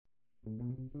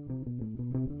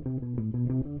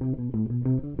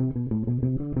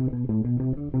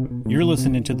You're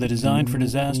listening to the Design for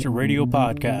Disaster radio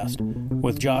podcast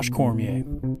with Josh Cormier.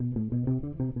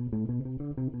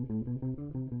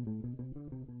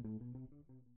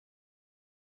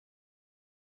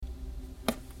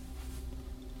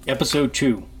 Episode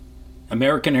 2,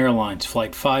 American Airlines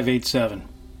Flight 587,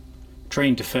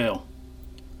 Trained to Fail.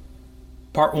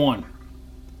 Part 1,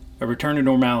 A Return to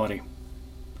Normality.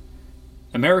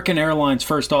 American Airlines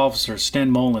First Officer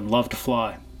Sten Mullen loved to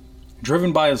fly.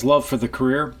 Driven by his love for the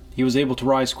career, he was able to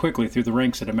rise quickly through the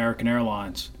ranks at American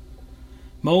Airlines.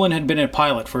 Mullen had been a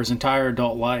pilot for his entire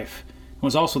adult life, and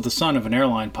was also the son of an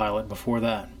airline pilot before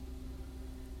that.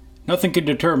 Nothing could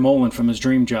deter Mullen from his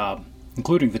dream job,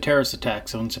 including the terrorist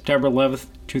attacks on September 11,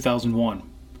 2001.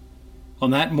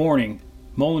 On that morning,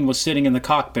 Mullen was sitting in the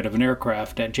cockpit of an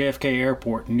aircraft at JFK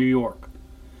Airport in New York.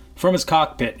 From his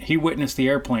cockpit, he witnessed the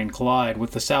airplane collide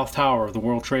with the South Tower of the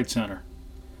World Trade Center.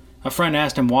 A friend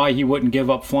asked him why he wouldn't give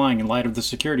up flying in light of the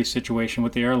security situation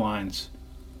with the airlines.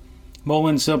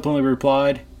 Mullen simply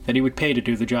replied that he would pay to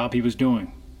do the job he was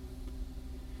doing.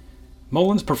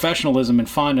 Mullen's professionalism and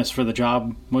fondness for the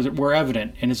job were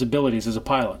evident in his abilities as a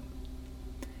pilot.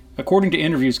 According to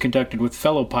interviews conducted with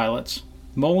fellow pilots,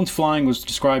 Mullen's flying was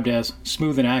described as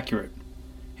smooth and accurate.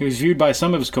 He was viewed by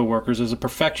some of his coworkers as a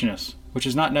perfectionist, which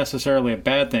is not necessarily a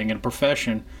bad thing in a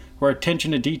profession where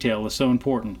attention to detail is so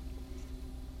important.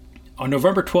 On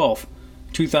November 12,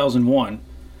 2001,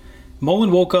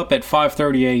 Mullen woke up at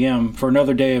 5:30 a.m. for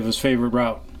another day of his favorite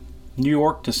route, New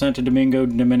York to Santo Domingo,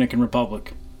 Dominican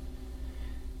Republic.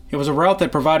 It was a route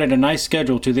that provided a nice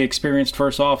schedule to the experienced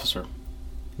first officer.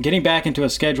 Getting back into a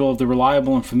schedule of the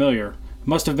reliable and familiar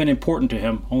must have been important to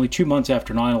him only 2 months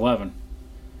after 9/11.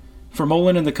 For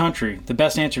Mullen and the country, the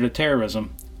best answer to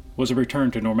terrorism was a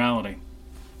return to normality.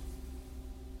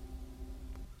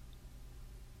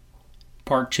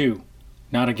 Part 2.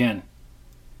 Not again.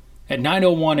 At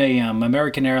 9:01 a.m.,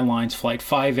 American Airlines Flight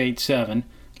 587,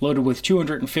 loaded with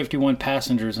 251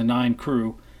 passengers and 9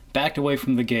 crew, backed away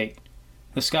from the gate.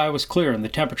 The sky was clear and the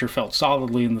temperature felt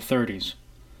solidly in the 30s.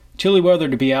 Chilly weather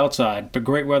to be outside, but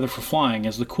great weather for flying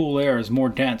as the cool air is more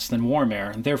dense than warm air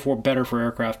and therefore better for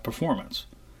aircraft performance.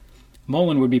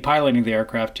 Mullen would be piloting the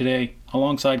aircraft today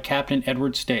alongside Captain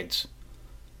Edward States.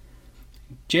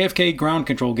 JFK Ground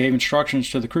Control gave instructions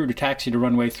to the crew to taxi to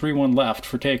runway 31 left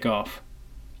for takeoff.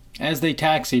 As they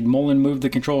taxied, Mullen moved the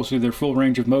controls through their full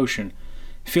range of motion,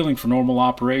 feeling for normal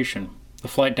operation. The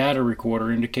flight data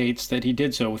recorder indicates that he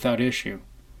did so without issue.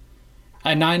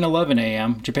 At 9:11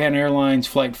 a.m., Japan Airlines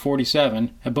Flight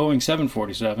 47, a Boeing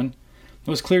 747,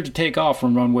 was cleared to take off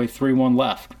from runway 31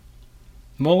 left.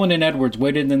 Mullen and Edwards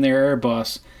waited in their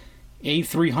Airbus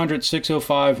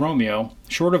A300-605 Romeo,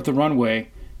 short of the runway,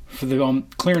 for the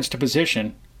clearance to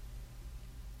position.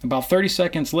 About 30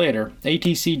 seconds later,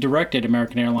 ATC directed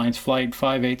American Airlines Flight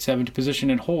 587 to position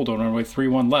and hold on runway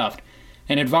 31 left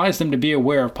and advised them to be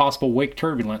aware of possible wake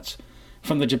turbulence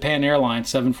from the Japan Airlines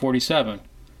 747.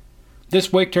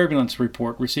 This wake turbulence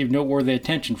report received noteworthy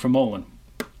attention from Mullen.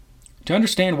 To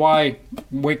understand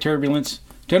wake turbulence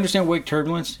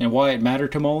and why it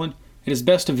mattered to Mullen, it is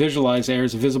best to visualize air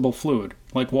as a visible fluid,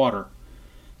 like water.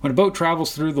 When a boat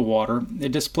travels through the water,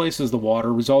 it displaces the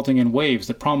water, resulting in waves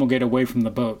that promulgate away from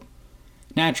the boat.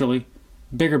 Naturally,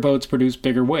 bigger boats produce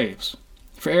bigger waves.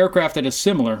 For aircraft, it is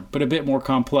similar, but a bit more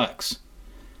complex.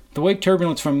 The wake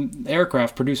turbulence from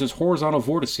aircraft produces horizontal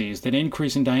vortices that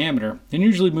increase in diameter and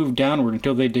usually move downward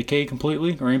until they decay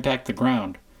completely or impact the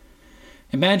ground.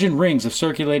 Imagine rings of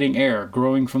circulating air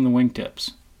growing from the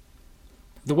wingtips.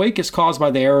 The wake is caused by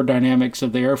the aerodynamics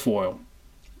of the airfoil.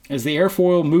 As the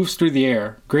airfoil moves through the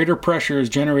air, greater pressure is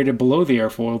generated below the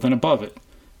airfoil than above it.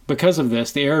 Because of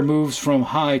this, the air moves from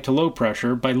high to low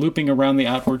pressure by looping around the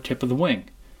outward tip of the wing.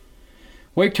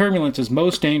 Wake turbulence is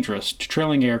most dangerous to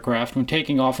trailing aircraft when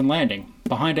taking off and landing,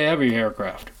 behind a heavy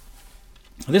aircraft.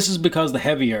 This is because the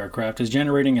heavy aircraft is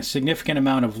generating a significant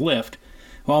amount of lift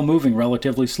while moving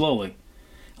relatively slowly,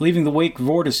 leaving the wake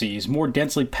vortices more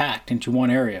densely packed into one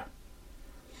area.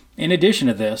 In addition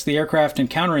to this, the aircraft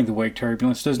encountering the wake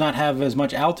turbulence does not have as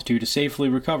much altitude to safely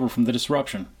recover from the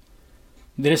disruption.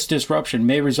 This disruption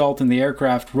may result in the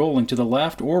aircraft rolling to the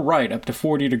left or right up to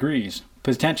 40 degrees,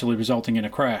 potentially resulting in a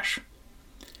crash.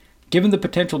 Given the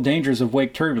potential dangers of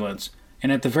wake turbulence,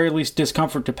 and at the very least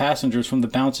discomfort to passengers from the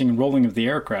bouncing and rolling of the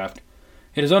aircraft,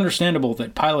 it is understandable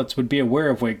that pilots would be aware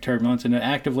of wake turbulence and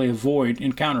actively avoid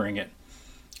encountering it.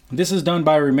 This is done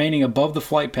by remaining above the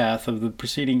flight path of the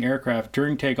preceding aircraft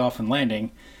during takeoff and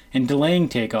landing, and delaying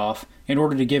takeoff in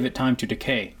order to give it time to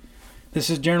decay.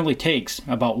 This generally takes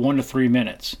about 1 to 3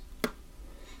 minutes.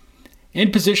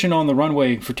 In position on the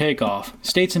runway for takeoff,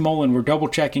 States and Mullen were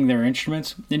double-checking their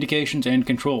instruments, indications, and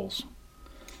controls.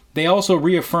 They also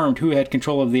reaffirmed who had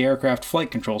control of the aircraft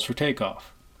flight controls for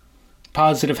takeoff.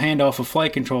 Positive handoff of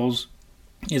flight controls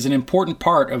is an important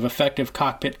part of effective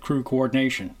cockpit crew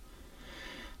coordination.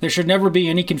 There should never be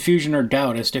any confusion or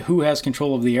doubt as to who has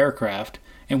control of the aircraft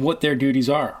and what their duties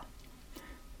are.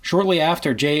 Shortly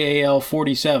after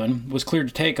JAL-47 was cleared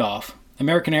to take off,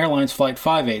 American Airlines Flight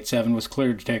 587 was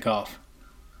cleared to take off.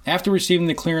 After receiving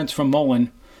the clearance from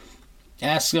Mullen,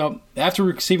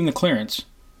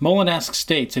 Mullen asks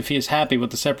States if he is happy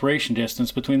with the separation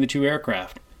distance between the two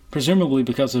aircraft, presumably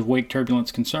because of wake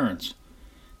turbulence concerns.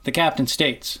 The captain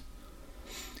states,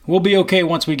 "We'll be okay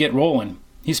once we get rolling.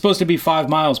 He's supposed to be 5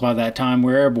 miles by that time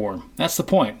we're airborne. That's the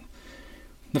point."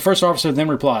 The first officer then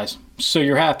replies, "So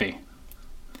you're happy."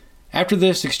 After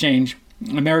this exchange,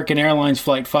 American Airlines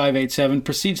Flight 587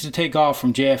 proceeds to take off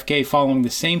from JFK following the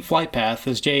same flight path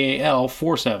as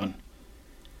JAL-47.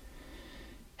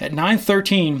 At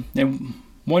 9:13 and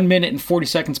 1 minute and 40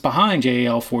 seconds behind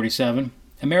JAL-47,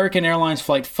 American Airlines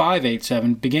Flight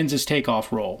 587 begins its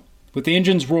takeoff roll. With the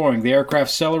engines roaring, the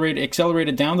aircraft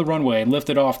accelerated down the runway and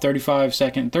lifted off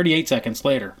 38 seconds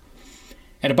later.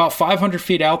 At about 500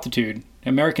 feet altitude,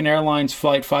 American Airlines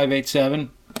Flight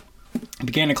 587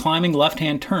 began a climbing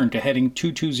left-hand turn to heading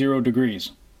 220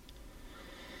 degrees.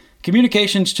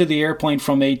 Communications to the airplane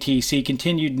from ATC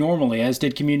continued normally, as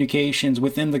did communications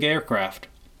within the aircraft.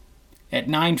 At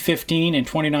 9:15 and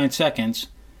 29 seconds,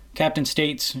 Captain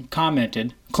States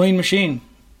commented, "Clean machine."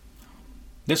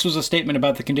 This was a statement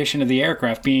about the condition of the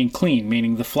aircraft being clean,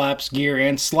 meaning the flaps, gear,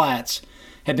 and slats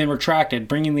had been retracted,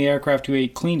 bringing the aircraft to a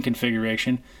clean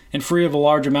configuration and free of a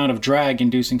large amount of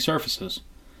drag-inducing surfaces.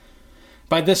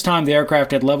 By this time, the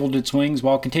aircraft had leveled its wings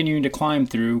while continuing to climb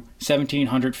through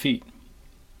 1,700 feet.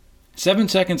 7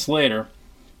 seconds later,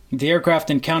 the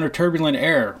aircraft encountered turbulent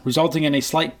air, resulting in a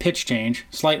slight pitch change,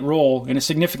 slight roll, and a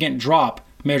significant drop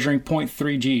measuring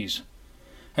 0.3 Gs.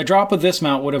 A drop of this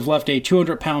amount would have left a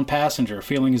 200-pound passenger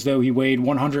feeling as though he weighed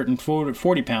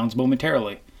 140 pounds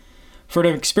momentarily. For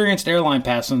an experienced airline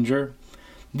passenger,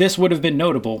 this would have been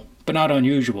notable, but not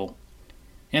unusual.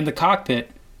 In the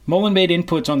cockpit, Mullen made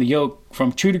inputs on the yoke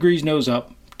from 2 degrees nose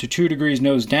up to 2 degrees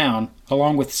nose down,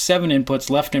 along with 7 inputs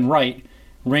left and right,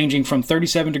 ranging from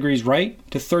 37 degrees right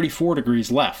to 34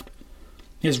 degrees left.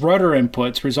 His rudder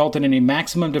inputs resulted in a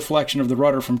maximum deflection of the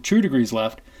rudder from 2 degrees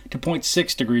left to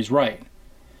 0.6 degrees right.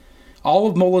 All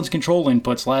of Mullen's control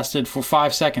inputs lasted for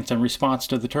 5 seconds in response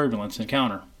to the turbulence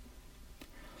encounter.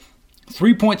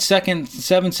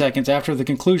 3.7 seconds after the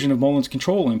conclusion of Mullen's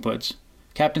control inputs,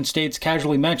 Captain States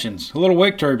casually mentions, "A little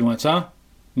wake turbulence, huh?"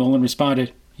 Mullen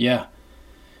responded, "Yeah."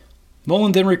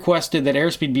 Mullen then requested that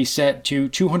airspeed be set to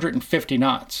 250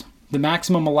 knots, the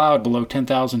maximum allowed below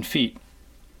 10,000 feet.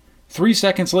 3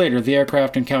 seconds later, the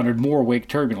aircraft encountered more wake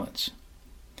turbulence.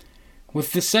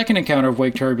 With the second encounter of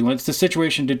wake turbulence, the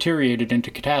situation deteriorated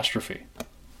into catastrophe.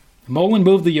 Mullen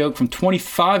moved the yoke from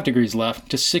 25 degrees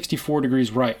left to 64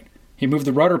 degrees right. He moved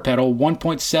the rudder pedal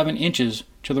 1.7 inches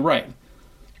to the right.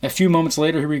 A few moments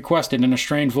later, he requested in a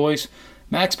strained voice,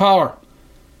 "Max power."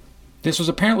 This was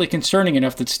apparently concerning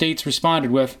enough that States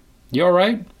responded with, "You all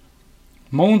right?"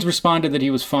 Mullins responded that he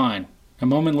was fine. A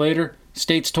moment later,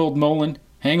 States told Mullen,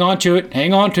 "Hang on to it,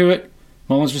 hang on to it."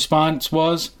 Mullen's response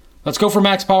was, "Let's go for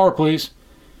max power, please."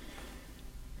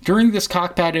 During this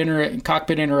cockpit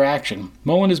interaction,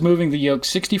 Mullen is moving the yoke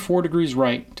 64 degrees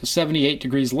right to 78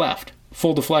 degrees left,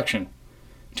 full deflection,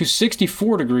 to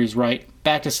 64 degrees right,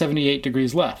 back to 78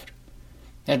 degrees left.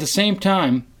 At the same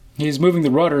time, he is moving the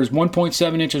rudders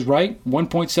 1.7 inches right,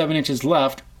 1.7 inches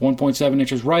left, 1.7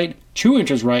 inches right, 2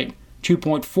 inches right,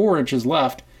 2.4 inches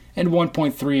left, and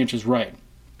 1.3 inches right.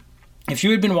 If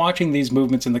you had been watching these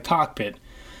movements in the cockpit,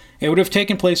 it would have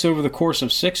taken place over the course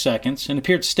of 6 seconds and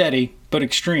appeared steady but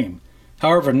extreme,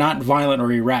 however not violent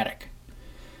or erratic.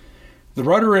 The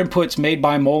rudder inputs made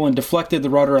by Mullen deflected the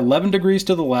rudder 11 degrees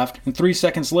to the left, and 3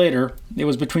 seconds later, it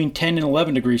was between 10 and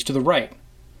 11 degrees to the right.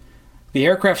 The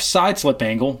aircraft's side slip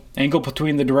angle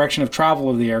between the direction of travel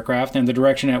of the aircraft and the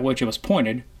direction at which it was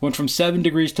pointed, went from 7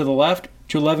 degrees to the left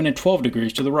to 11 and 12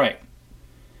 degrees to the right.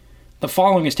 The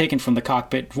following is taken from the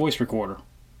cockpit voice recorder.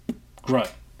 Grunt.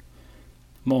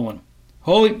 Mullen.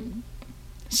 "Holy..."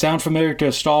 Sound familiar to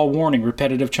a stall warning,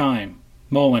 repetitive chime.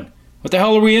 Mullen. "What the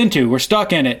hell are we into? We're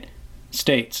stuck in it."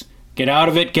 States. "Get out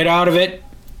of it, get out of it."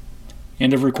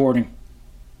 End of recording.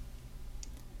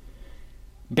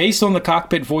 Based on the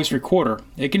cockpit voice recorder,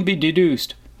 it can be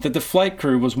deduced that the flight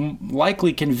crew was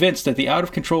likely convinced that the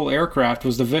out-of-control aircraft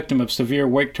was the victim of severe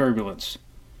wake turbulence.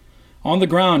 On the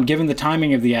ground, given the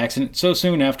timing of the accident so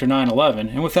soon after 9/11,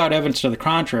 and without evidence to the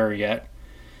contrary yet,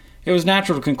 it was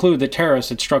natural to conclude that terrorists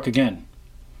had struck again.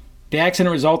 The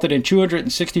accident resulted in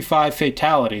 265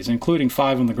 fatalities, including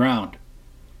 5 on the ground.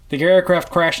 The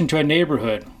aircraft crashed into a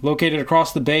neighborhood located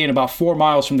across the bay and about 4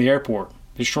 miles from the airport,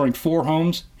 destroying 4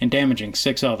 homes and damaging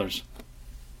 6 others.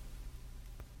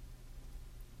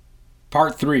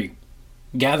 Part 3.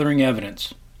 Gathering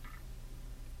Evidence.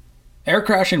 Air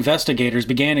crash investigators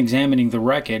began examining the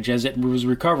wreckage as it was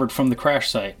recovered from the crash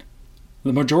site.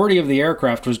 The majority of the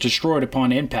aircraft was destroyed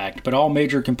upon impact, but all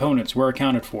major components were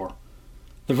accounted for.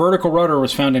 The vertical rudder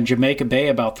was found in Jamaica Bay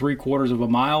about 3/4 of a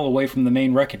mile away from the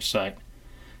main wreckage site,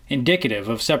 indicative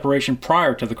of separation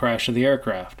prior to the crash of the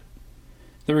aircraft.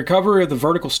 The recovery of the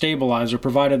vertical stabilizer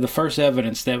provided the first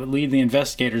evidence that would lead the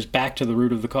investigators back to the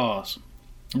root of the crash.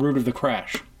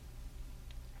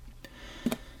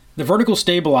 The vertical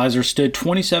stabilizer stood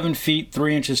 27 feet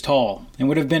 3 inches tall and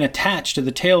would have been attached to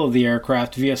the tail of the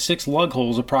aircraft via 6 lug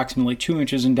holes approximately 2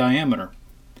 inches in diameter.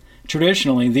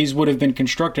 Traditionally, these would have been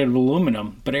constructed of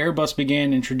aluminum, but Airbus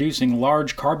began introducing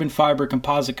large carbon fiber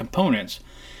composite components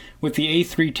with the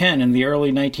A310 in the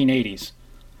early 1980s.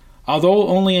 Although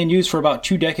only in use for about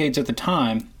 2 decades at the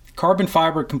time, carbon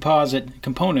fiber composite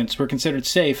components were considered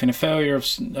safe, and a failure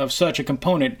of such a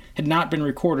component had not been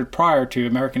recorded prior to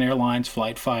American Airlines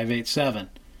Flight 587.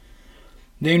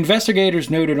 The investigators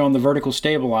noted on the vertical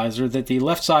stabilizer that the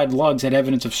left side lugs had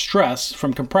evidence of stress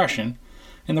from compression,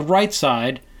 and the right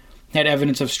side had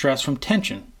evidence of stress from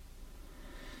tension.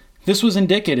 This was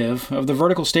indicative of the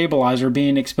vertical stabilizer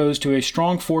being exposed to a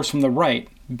strong force from the right,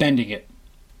 bending it.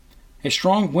 A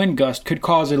strong wind gust could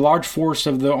cause a large force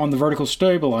on the vertical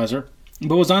stabilizer,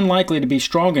 but was unlikely to be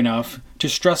strong enough to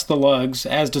stress the lugs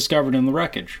as discovered in the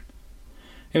wreckage.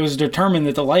 It was determined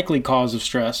that the likely cause of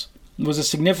stress was a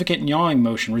significant yawing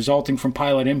motion resulting from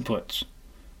pilot inputs.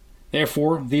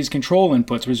 Therefore, these control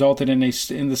inputs resulted in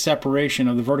the separation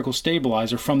of the vertical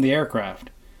stabilizer from the aircraft.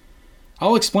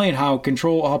 I'll explain how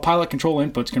pilot control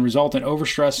inputs can result in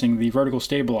overstressing the vertical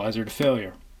stabilizer to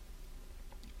failure.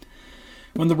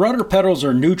 When the rudder pedals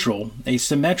are neutral, a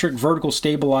symmetric vertical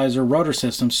stabilizer rudder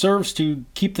system serves to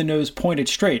keep the nose pointed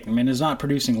straight and is not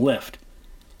producing lift.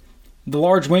 The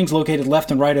large wings located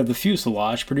left and right of the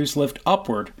fuselage produce lift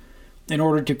upward in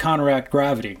order to counteract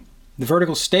gravity. The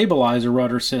vertical stabilizer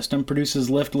rudder system produces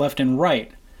lift left and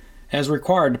right, as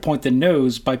required to point the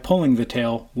nose by pulling the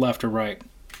tail left or right.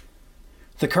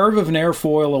 The curve of an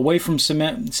airfoil away from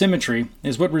symmetry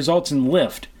is what results in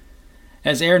lift,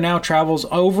 as air now travels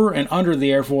over and under the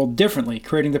airfoil differently,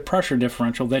 creating the pressure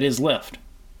differential that is lift.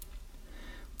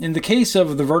 In the case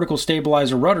of the vertical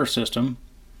stabilizer rudder system,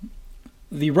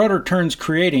 the rudder turns,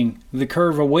 creating the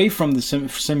curve away from the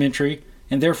symmetry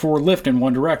and therefore lift in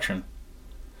one direction.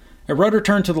 A rudder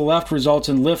turn to the left results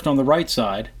in lift on the right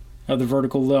side of the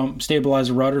vertical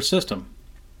stabilizer rudder system.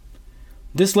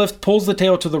 This lift pulls the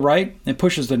tail to the right and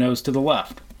pushes the nose to the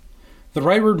left. The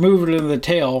rightward movement of the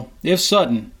tail, if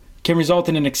sudden, can result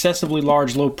in an excessively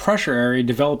large low-pressure area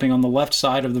developing on the left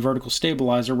side of the vertical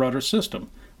stabilizer rudder system,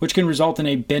 which can result in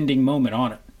a bending moment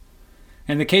on it.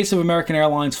 In the case of American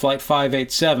Airlines Flight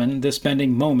 587, this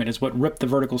bending moment is what ripped the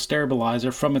vertical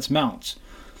stabilizer from its mounts,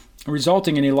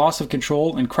 resulting in a loss of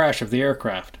control and crash of the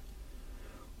aircraft.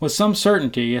 With some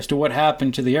certainty as to what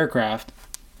happened to the aircraft,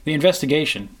 the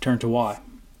investigation turned to why.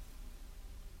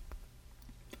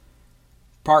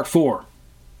 Part 4.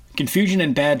 Confusion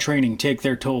and bad training take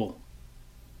their toll.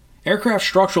 Aircraft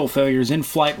structural failures in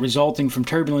flight resulting from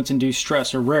turbulence-induced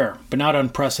stress are rare, but not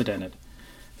unprecedented.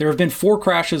 There have been 4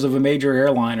 crashes of a major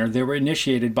airliner that were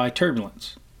initiated by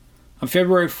turbulence. On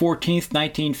February 14,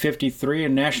 1953, a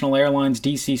National Airlines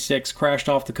DC-6 crashed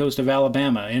off the coast of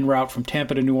Alabama en route from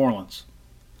Tampa to New Orleans.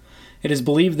 It is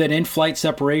believed that in-flight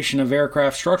separation of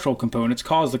aircraft structural components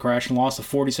caused the crash and loss of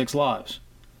 46 lives.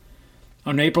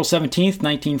 On April 17,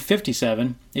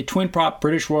 1957, a twin-prop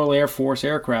British Royal Air Force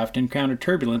aircraft encountered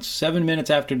turbulence 7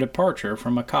 minutes after departure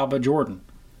from Aqaba, Jordan.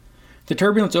 The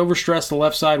turbulence overstressed the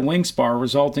left side wing spar,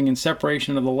 resulting in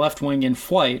separation of the left wing in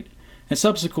flight and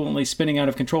subsequently spinning out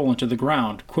of control into the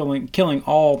ground, killing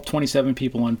all 27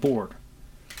 people on board.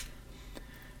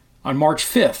 On March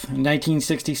 5,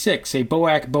 1966, a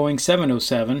Boeing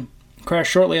 707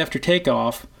 crashed shortly after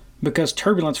takeoff because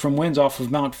turbulence from winds off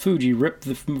of Mount Fuji ripped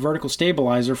the vertical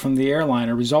stabilizer from the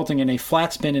airliner, resulting in a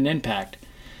flat spin and impact,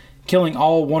 killing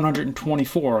all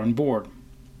 124 on board.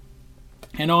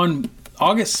 And on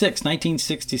August 6,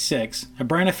 1966, a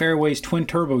Braniff Airways twin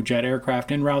turbojet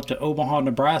aircraft en route to Omaha,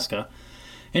 Nebraska,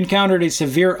 encountered a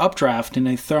severe updraft in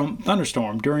a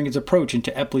thunderstorm during its approach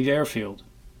into Epley Airfield.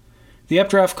 The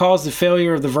updraft caused the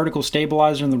failure of the vertical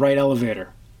stabilizer in the right elevator.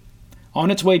 On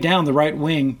its way down, the right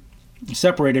wing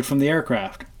separated from the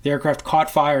aircraft. The aircraft caught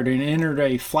fire and entered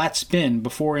a flat spin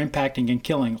before impacting and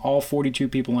killing all 42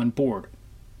 people on board.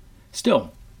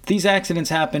 Still, these accidents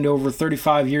happened over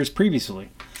 35 years previously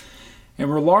and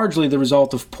were largely the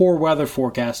result of poor weather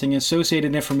forecasting and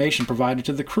associated information provided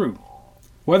to the crew.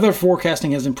 Weather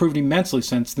forecasting has improved immensely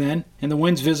since then, and the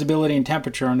wind's visibility and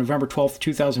temperature on November 12,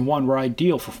 2001 were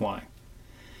ideal for flying.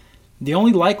 The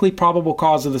only likely probable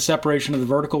cause of the separation of the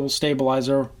vertical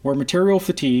stabilizer were material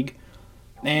fatigue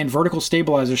and vertical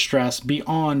stabilizer stress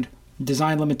beyond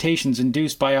design limitations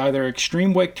induced by either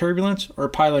extreme wake turbulence or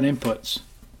pilot inputs.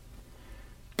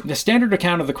 The standard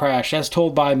account of the crash, as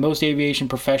told by most aviation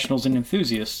professionals and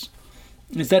enthusiasts,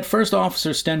 is that First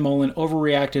Officer Stenmolen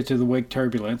overreacted to the wake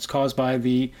turbulence caused by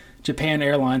the Japan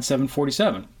Airlines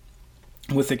 747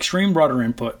 with extreme rudder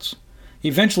inputs,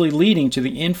 eventually leading to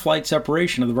the in-flight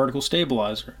separation of the vertical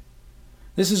stabilizer.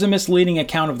 This is a misleading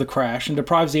account of the crash and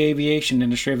deprives the aviation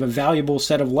industry of a valuable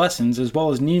set of lessons, as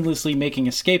well as needlessly making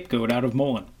a scapegoat out of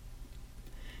Molen.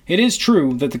 It is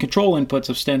true that the control inputs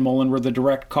of Stenmolen were the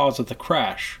direct cause of the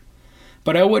crash,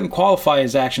 but I wouldn't qualify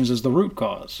his actions as the root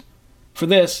cause. For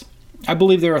this, I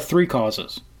believe there are three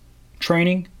causes: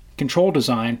 training, control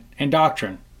design, and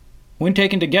doctrine. When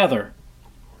taken together,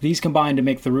 these combine to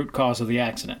make the root cause of the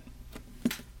accident.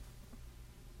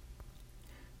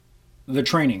 The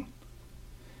training.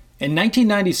 In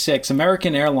 1996,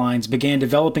 American Airlines began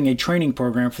developing a training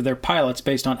program for their pilots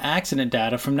based on accident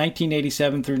data from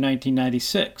 1987 through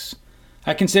 1996.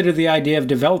 I consider the idea of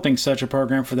developing such a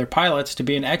program for their pilots to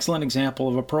be an excellent example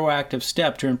of a proactive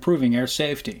step to improving air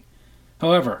safety.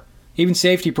 However, even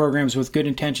safety programs with good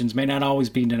intentions may not always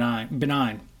be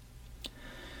benign.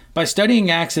 By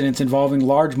studying accidents involving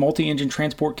large multi-engine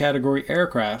transport category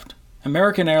aircraft,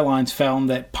 American Airlines found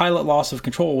that pilot loss of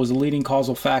control was a leading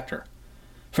causal factor.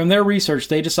 From their research,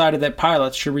 they decided that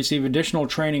pilots should receive additional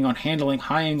training on handling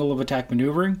high angle of attack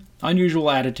maneuvering,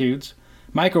 unusual attitudes,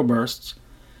 microbursts,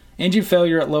 engine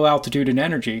failure at low altitude and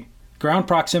energy, ground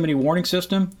proximity warning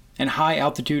system, and high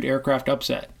altitude aircraft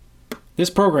upset. This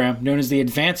program, known as the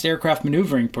Advanced Aircraft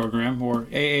Maneuvering Program, or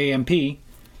AAMP,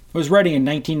 was ready in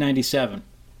 1997.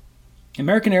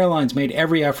 American Airlines made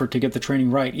every effort to get the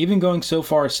training right, even going so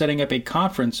far as setting up a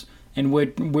conference in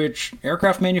which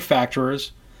aircraft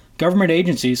manufacturers, government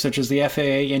agencies such as the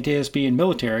FAA, NTSB, and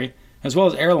military, as well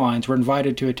as airlines, were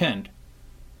invited to attend.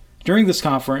 During this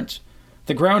conference,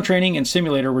 the ground training and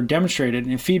simulator were demonstrated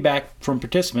and feedback from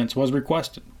participants was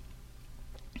requested.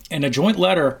 In a joint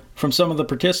letter from some of the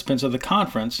participants of the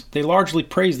conference, they largely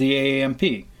praised the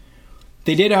AAMP.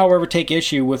 They did, however, take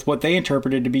issue with what they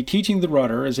interpreted to be teaching the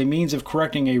rudder as a means of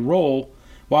correcting a roll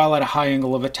while at a high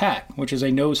angle of attack, which is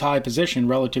a nose-high position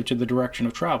relative to the direction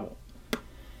of travel.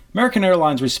 American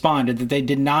Airlines responded that they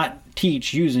did not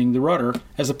teach using the rudder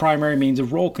as the primary means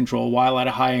of roll control while at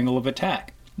a high angle of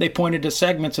attack. They pointed to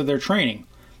segments of their training,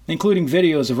 including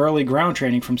videos of early ground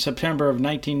training from September of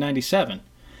 1997,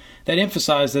 that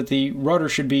emphasized that the rudder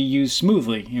should be used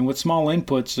smoothly and with small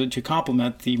inputs to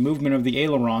complement the movement of the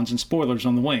ailerons and spoilers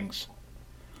on the wings.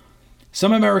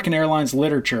 Some American Airlines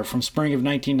literature from spring of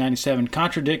 1997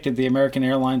 contradicted the American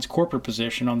Airlines corporate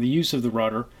position on the use of the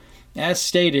rudder, as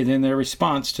stated in their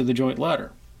response to the joint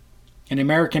letter. An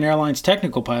American Airlines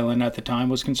technical pilot at the time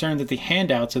was concerned that the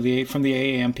handouts from the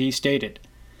AAMP stated,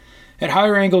 "At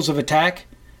higher angles of attack,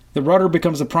 the rudder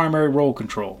becomes the primary roll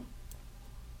control."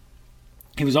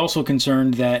 He was also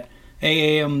concerned that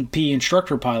AAMP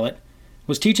instructor pilot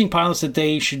was teaching pilots that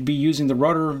they should be using the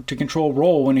rudder to control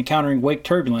roll when encountering wake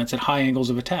turbulence at high angles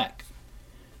of attack.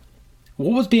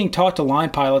 What was being taught to line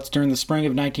pilots during the spring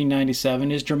of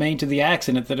 1997 is germane to the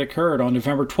accident that occurred on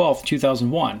November 12,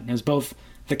 2001, as both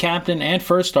the captain and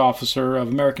first officer of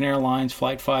American Airlines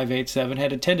Flight 587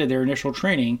 had attended their initial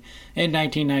training in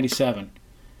 1997.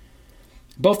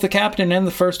 Both the captain and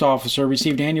the first officer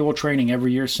received annual training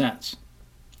every year since.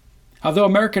 Although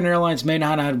American Airlines may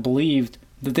not have believed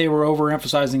that they were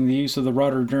overemphasizing the use of the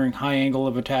rudder during high angle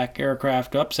of attack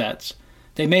aircraft upsets,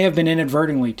 they may have been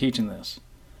inadvertently teaching this.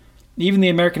 Even the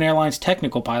American Airlines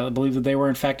technical pilot believed that they were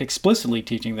in fact explicitly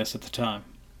teaching this at the time.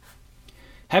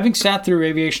 Having sat through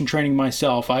aviation training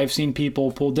myself, I have seen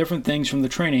people pull different things from the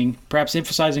training, perhaps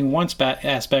emphasizing one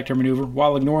aspect or maneuver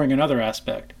while ignoring another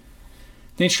aspect.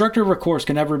 The instructor of a course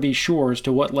can never be sure as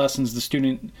to what lessons the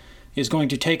student is going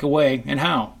to take away and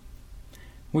how,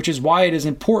 which is why it is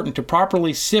important to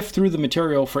properly sift through the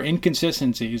material for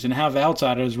inconsistencies and have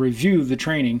outsiders review the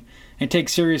training and take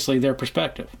seriously their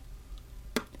perspective.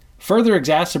 Further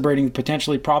exacerbating the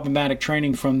potentially problematic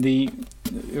training was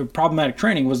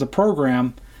the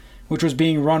program which was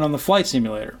being run on the flight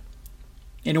simulator.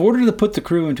 In order to put the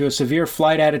crew into a severe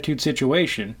flight attitude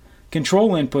situation, control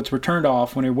inputs were turned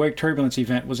off when a wake turbulence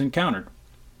event was encountered.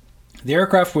 The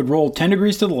aircraft would roll 10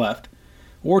 degrees to the left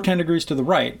or 10 degrees to the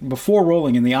right before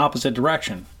rolling in the opposite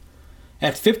direction.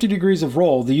 At 50 degrees of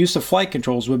roll, the use of flight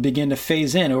controls would begin to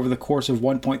phase in over the course of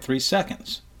 1.3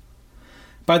 seconds.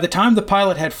 By the time the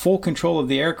pilot had full control of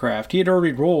the aircraft, he had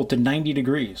already rolled to 90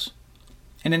 degrees.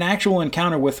 In an actual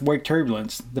encounter with wake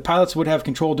turbulence, the pilots would have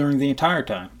control during the entire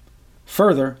time.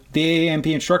 Further, the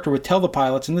AAMP instructor would tell the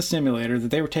pilots in the simulator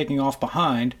that they were taking off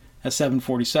behind a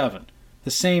 747, the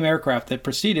same aircraft that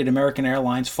preceded American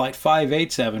Airlines Flight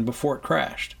 587 before it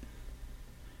crashed.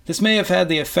 This may have had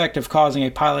the effect of causing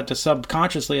a pilot to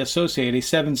subconsciously associate a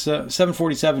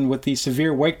 747 with the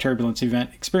severe wake turbulence event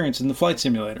experienced in the flight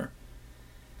simulator.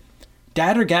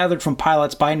 Data gathered from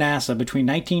pilots by NASA between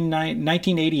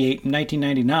 1988 and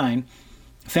 1999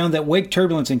 found that wake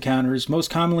turbulence encounters most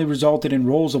commonly resulted in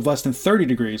rolls of less than 30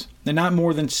 degrees and not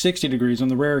more than 60 degrees on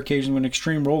the rare occasion when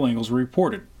extreme roll angles were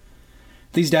reported.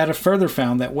 These data further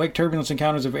found that wake turbulence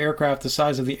encounters of aircraft the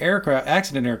size of the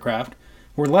accident aircraft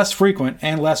were less frequent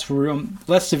and less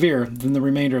severe than the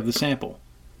remainder of the sample.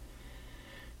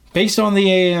 Based on the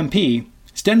AAMP,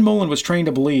 Sten Mullen was trained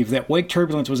to believe that wake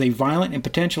turbulence was a violent and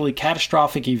potentially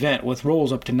catastrophic event with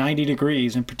rolls up to 90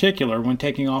 degrees, in particular when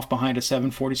taking off behind a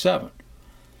 747.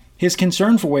 His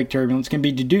concern for wake turbulence can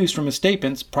be deduced from his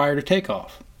statements prior to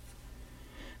takeoff.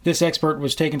 This expert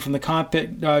was taken from the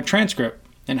cockpit transcript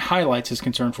and highlights his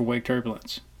concern for wake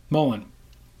turbulence. Mullen,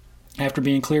 after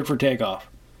being cleared for takeoff.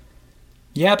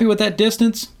 "You happy with that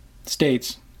distance?"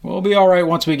 States, "We'll be alright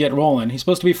once we get rolling. He's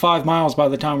supposed to be 5 miles by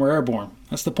the time we're airborne.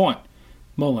 That's the point."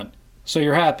 Mullen, "So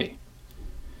you're happy?"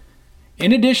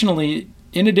 In addition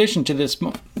to this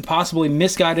possibly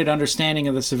misguided understanding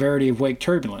of the severity of wake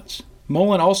turbulence,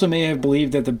 Mullen also may have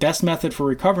believed that the best method for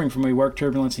recovering from a wake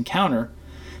turbulence encounter,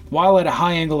 while at a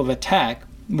high angle of attack,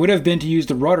 would have been to use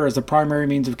the rudder as the primary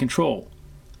means of control.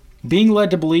 Being led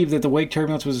to believe that the wake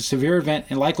turbulence was a severe event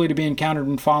and likely to be encountered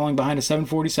when following behind a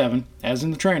 747, as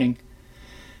in the training,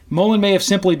 Mullen may have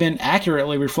simply been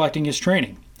accurately reflecting his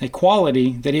training, a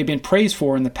quality that he had been praised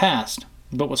for in the past,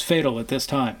 but was fatal at this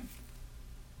time.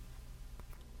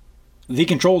 The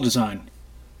control design.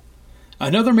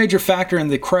 Another major factor in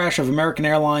the crash of American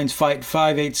Airlines Flight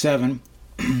 587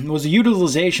 was the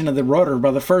utilization of the rudder by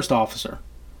the first officer.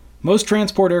 Most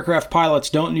transport aircraft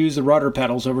pilots don't use the rudder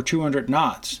pedals over 200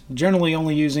 knots, generally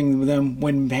only using them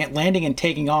when landing and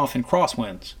taking off in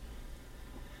crosswinds.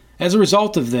 As a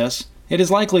result of this, it is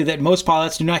likely that most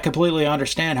pilots do not completely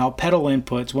understand how pedal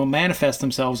inputs will manifest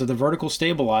themselves at the vertical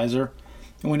stabilizer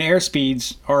when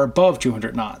airspeeds are above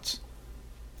 200 knots.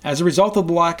 As a result of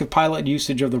the lack of pilot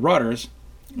usage of the rudders,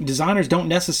 designers don't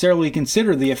necessarily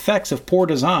consider the effects of poor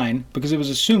design because it was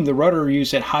assumed the rudder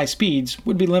use at high speeds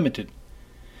would be limited.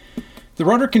 The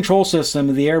rudder control system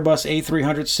of the Airbus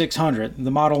A300-600,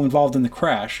 the model involved in the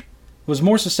crash, was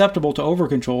more susceptible to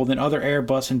overcontrol than other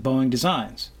Airbus and Boeing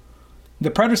designs.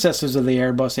 The predecessors of the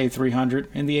Airbus A300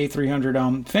 and the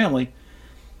A300 family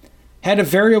had a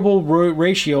variable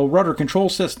ratio rudder control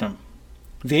system.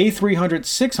 The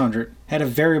A300-600 had a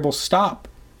variable stop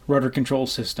rudder control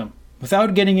system.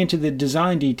 Without getting into the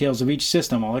design details of each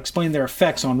system, I'll explain their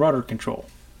effects on rudder control.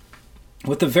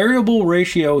 With the variable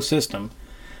ratio system,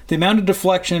 the amount of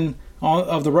deflection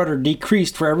of the rudder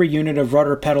decreased for every unit of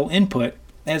rudder pedal input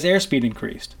as airspeed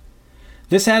increased.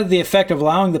 This had the effect of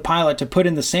allowing the pilot to put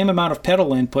in the same amount of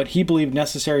pedal input he believed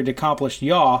necessary to accomplish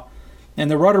yaw, and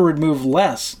the rudder would move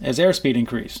less as airspeed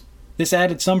increased. This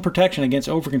added some protection against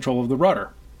overcontrol of the rudder.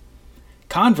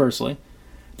 Conversely,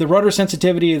 the rudder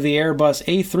sensitivity of the Airbus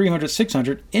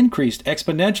A300-600 increased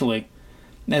exponentially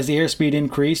as the airspeed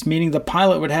increased, meaning the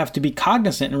pilot would have to be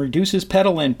cognizant and reduce his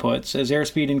pedal inputs as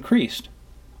airspeed increased.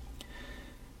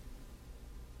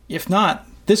 If not,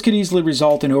 this could easily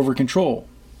result in overcontrol.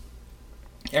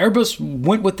 Airbus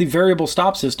went with the variable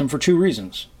stop system for two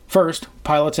reasons. First,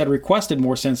 pilots had requested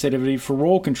more sensitivity for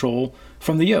roll control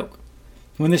from the yoke.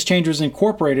 When this change was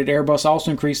incorporated, Airbus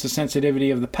also increased the sensitivity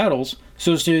of the pedals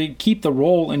so as to keep the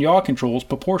roll and yaw controls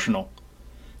proportional.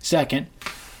 Second,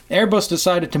 Airbus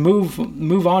decided to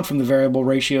move on from the variable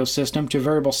ratio system to a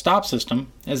variable stop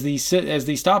system as the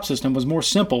stop system was more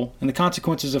simple and the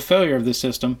consequences of failure of this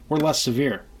system were less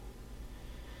severe.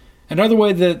 Another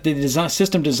way that the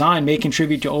system design may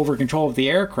contribute to overcontrol of the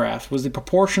aircraft was the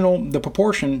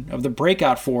proportion of the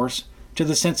breakout force to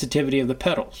the sensitivity of the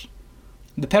pedals.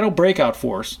 The pedal breakout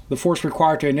force, the force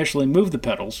required to initially move the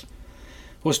pedals,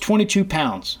 was 22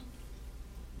 pounds.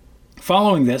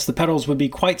 Following this, the pedals would be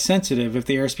quite sensitive if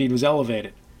the airspeed was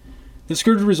elevated. This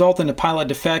could result in the pilot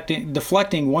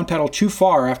deflecting one pedal too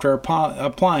far after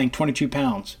applying 22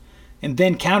 pounds, and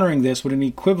then countering this with an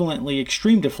equivalently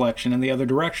extreme deflection in the other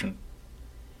direction.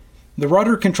 The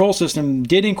rudder control system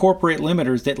did incorporate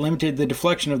limiters that limited the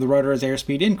deflection of the rudder as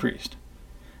airspeed increased.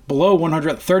 Below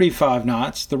 135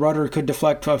 knots, the rudder could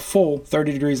deflect a full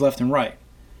 30 degrees left and right.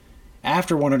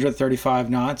 After 135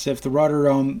 knots, if the rudder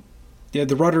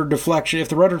deflection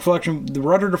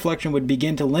would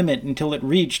begin to limit until it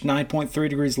reached 9.3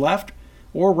 degrees left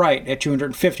or right at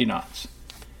 250 knots.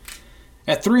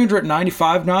 At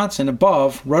 395 knots and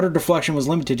above, rudder deflection was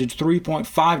limited to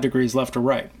 3.5 degrees left or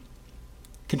right.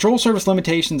 Control surface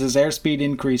limitations as airspeed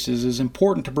increases is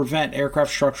important to prevent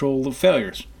aircraft structural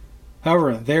failures.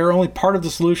 However, they are only part of the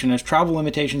solution, as travel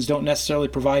limitations don't necessarily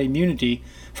provide immunity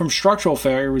from structural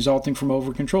failure resulting from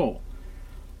overcontrol.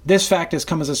 This fact has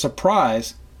come as a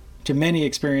surprise to many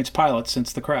experienced pilots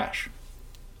since the crash.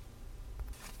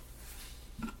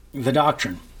 The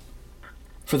doctrine.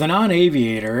 For the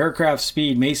non-aviator, aircraft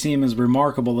speed may seem as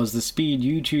remarkable as the speed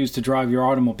you choose to drive your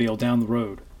automobile down the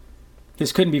road.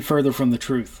 This couldn't be further from the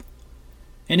truth.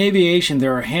 In aviation,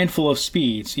 there are a handful of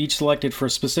speeds, each selected for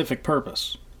a specific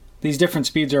purpose. These different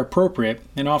speeds are appropriate,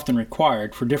 and often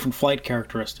required, for different flight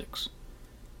characteristics.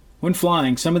 When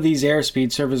flying, some of these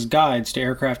airspeeds serve as guides to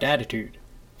aircraft attitude.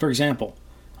 For example,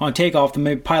 on takeoff,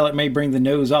 the pilot may bring the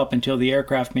nose up until the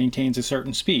aircraft maintains a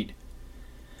certain speed.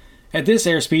 At this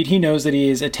airspeed, he knows that he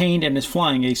has attained and is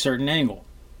flying a certain angle.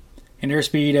 An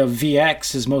airspeed of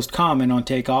Vx is most common on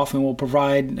takeoff and will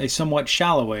provide a somewhat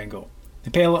shallow angle.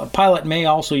 The pilot may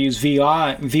also use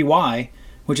Vy,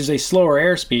 which is a slower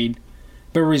airspeed,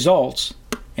 but results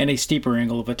in a steeper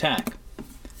angle of attack.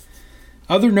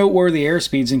 Other noteworthy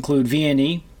airspeeds include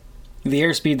VNE, the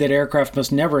airspeed that aircraft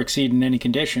must never exceed in any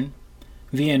condition,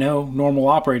 VNO, normal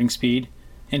operating speed,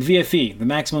 and VFE, the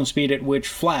maximum speed at which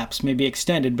flaps may be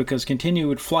extended because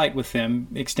continued flight with them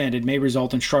extended may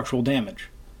result in structural damage.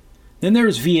 Then there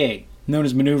is VA, known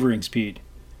as maneuvering speed.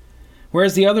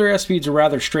 Whereas the other airspeeds are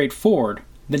rather straightforward,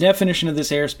 the definition of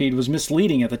this airspeed was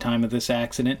misleading at the time of this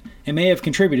accident and may have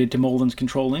contributed to Molin's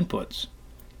control inputs.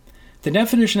 The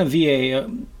definition of VA,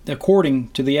 according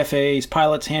to the FAA's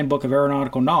Pilot's Handbook of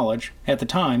Aeronautical Knowledge, at the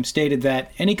time stated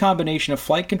that any combination of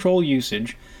flight control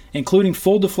usage, including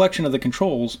full deflection of the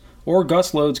controls, or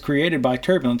gust loads created by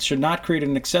turbulence, should not create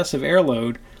an excessive air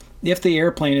load if the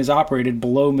airplane is operated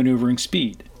below maneuvering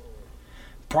speed.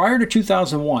 Prior to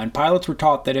 2001, pilots were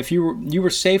taught that if you were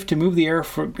safe to move the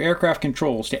aircraft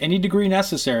controls to any degree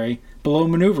necessary below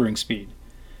maneuvering speed.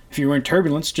 If you were in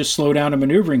turbulence, just slow down to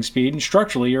maneuvering speed and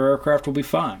structurally your aircraft will be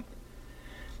fine.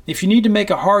 If you need to make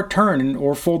a hard turn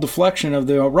or full deflection of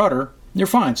the rudder, you're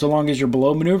fine so long as you're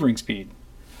below maneuvering speed.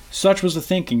 Such was the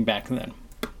thinking back then.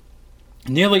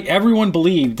 Nearly everyone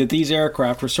believed that these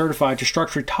aircraft were certified to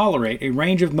structurally tolerate a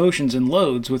range of motions and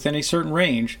loads within a certain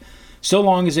range so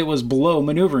long as it was below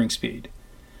maneuvering speed.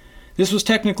 This was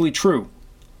technically true.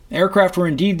 Aircraft were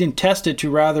indeed tested to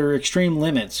rather extreme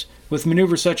limits, with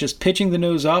maneuvers such as pitching the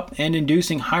nose up and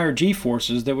inducing higher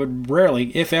G-forces that would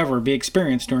rarely, if ever, be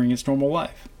experienced during its normal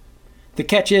life. The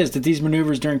catch is that these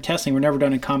maneuvers during testing were never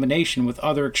done in combination with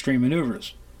other extreme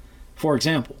maneuvers. For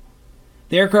example,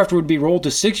 the aircraft would be rolled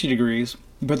to 60 degrees,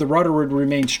 but the rudder would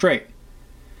remain straight.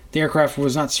 The aircraft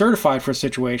was not certified for a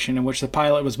situation in which the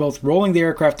pilot was both rolling the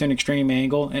aircraft to an extreme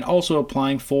angle and also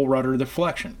applying full rudder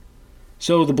deflection.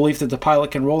 So the belief that the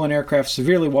pilot can roll an aircraft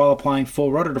severely while applying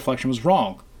full rudder deflection was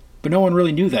wrong, but no one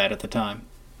really knew that at the time.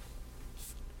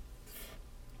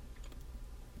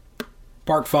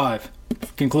 Part 5.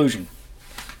 Conclusion.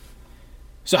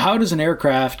 So how does an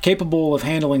aircraft capable of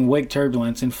handling wake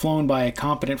turbulence and flown by a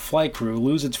competent flight crew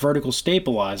lose its vertical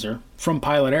stabilizer from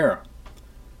pilot error?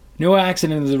 No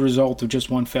accident is the result of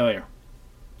just one failure.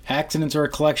 Accidents are a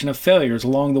collection of failures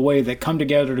along the way that come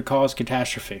together to cause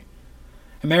catastrophe.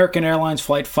 American Airlines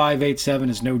Flight 587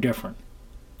 is no different.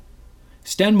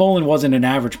 Sten Molin wasn't an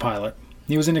average pilot.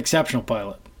 He was an exceptional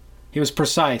pilot. He was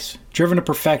precise, driven to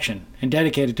perfection, and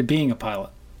dedicated to being a pilot.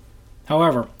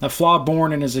 However, a flaw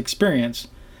born in his experience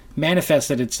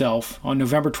manifested itself on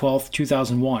November 12,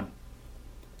 2001.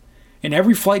 In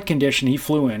every flight condition he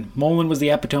flew in, Molin was the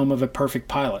epitome of a perfect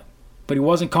pilot, but he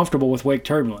wasn't comfortable with wake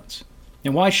turbulence.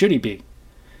 And why should he be?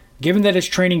 Given that his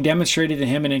training demonstrated to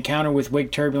him an encounter with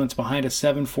wake turbulence behind a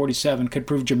 747 could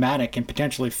prove dramatic and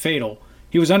potentially fatal,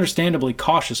 he was understandably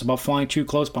cautious about flying too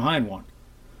close behind one.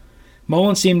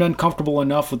 Molin seemed uncomfortable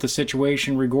enough with the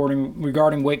situation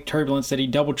regarding wake turbulence that he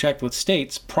double-checked with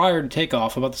States prior to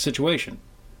takeoff about the situation.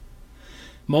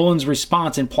 Molin's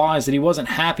response implies that he wasn't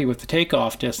happy with the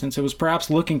takeoff distance and was perhaps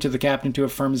looking to the captain to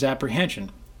affirm his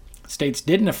apprehension. States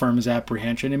didn't affirm his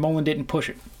apprehension, and Mullen didn't push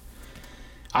it.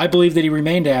 I believe that he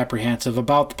remained apprehensive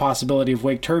about the possibility of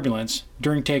wake turbulence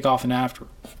during takeoff and after.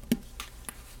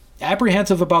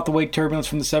 Apprehensive about the wake turbulence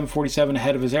from the 747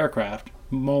 ahead of his aircraft,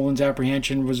 Mullen's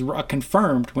apprehension was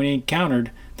confirmed when he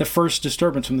encountered the first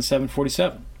disturbance from the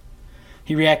 747.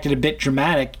 He reacted a bit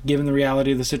dramatic given the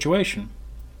reality of the situation.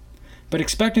 But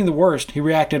expecting the worst, he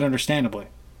reacted understandably.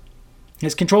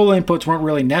 His control inputs weren't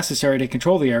really necessary to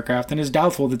control the aircraft, and it is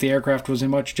doubtful that the aircraft was in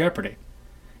much jeopardy.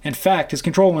 In fact, his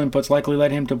control inputs likely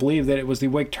led him to believe that it was the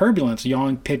wake turbulence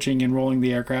yawing, pitching, and rolling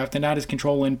the aircraft, and not his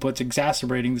control inputs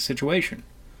exacerbating the situation.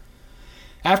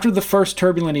 After the first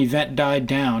turbulent event died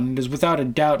down, it is without a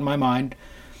doubt in my mind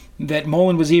that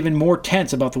Mullen was even more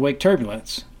tense about the wake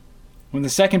turbulence. When the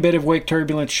second bit of wake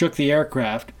turbulence shook the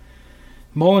aircraft,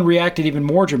 Mullen reacted even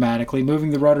more dramatically, moving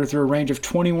the rudder through a range of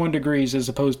 21 degrees as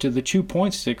opposed to the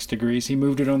 2.6 degrees he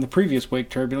moved it on the previous wake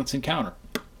turbulence encounter.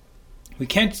 We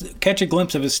catch a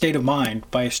glimpse of his state of mind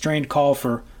by a strained call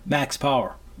for max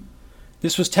power.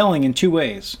 This was telling in two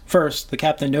ways. First, the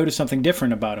captain noticed something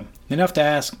different about him, enough to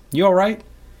ask, "You all right?"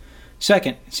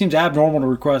 Second, it seems abnormal to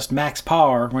request max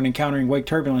power when encountering wake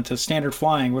turbulence, as standard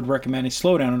flying would recommend a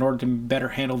slowdown in order to better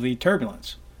handle the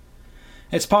turbulence.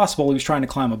 It's possible he was trying to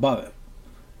climb above it.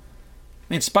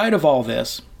 In spite of all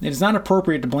this, it is not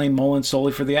appropriate to blame Mullen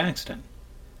solely for the accident.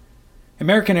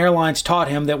 American Airlines taught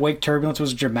him that wake turbulence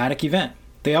was a dramatic event.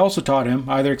 They also taught him,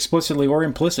 either explicitly or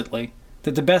implicitly,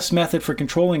 that the best method for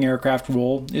controlling aircraft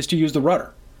roll is to use the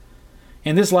rudder.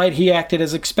 In this light, he acted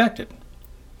as expected.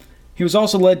 He was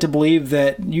also led to believe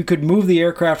that you could move the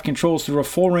aircraft controls through a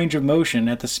full range of motion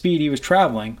at the speed he was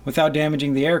traveling without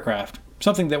damaging the aircraft,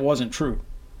 something that wasn't true.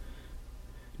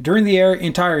 During the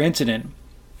entire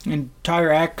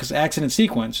accident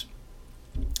sequence,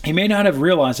 he may not have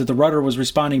realized that the rudder was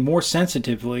responding more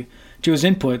sensitively to his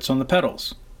inputs on the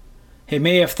pedals. He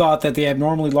may have thought that the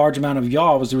abnormally large amount of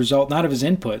yaw was the result not of his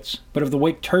inputs, but of the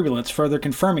wake turbulence, further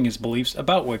confirming his beliefs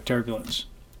about wake turbulence.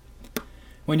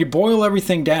 When you boil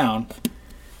everything down,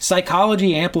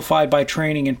 psychology amplified by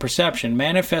training and perception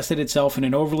manifested itself in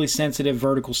an overly sensitive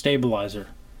vertical stabilizer.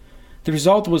 The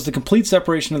result was the complete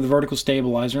separation of the vertical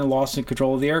stabilizer and loss of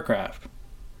control of the aircraft.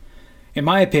 In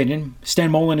my opinion,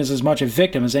 Sten Mullen is as much a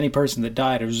victim as any person that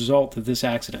died as a result of this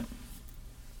accident.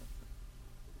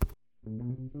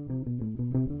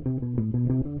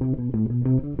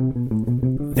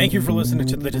 Thank you for listening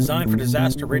to the Design for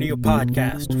Disaster Radio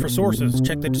podcast. For sources,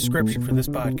 check the description for this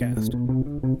podcast.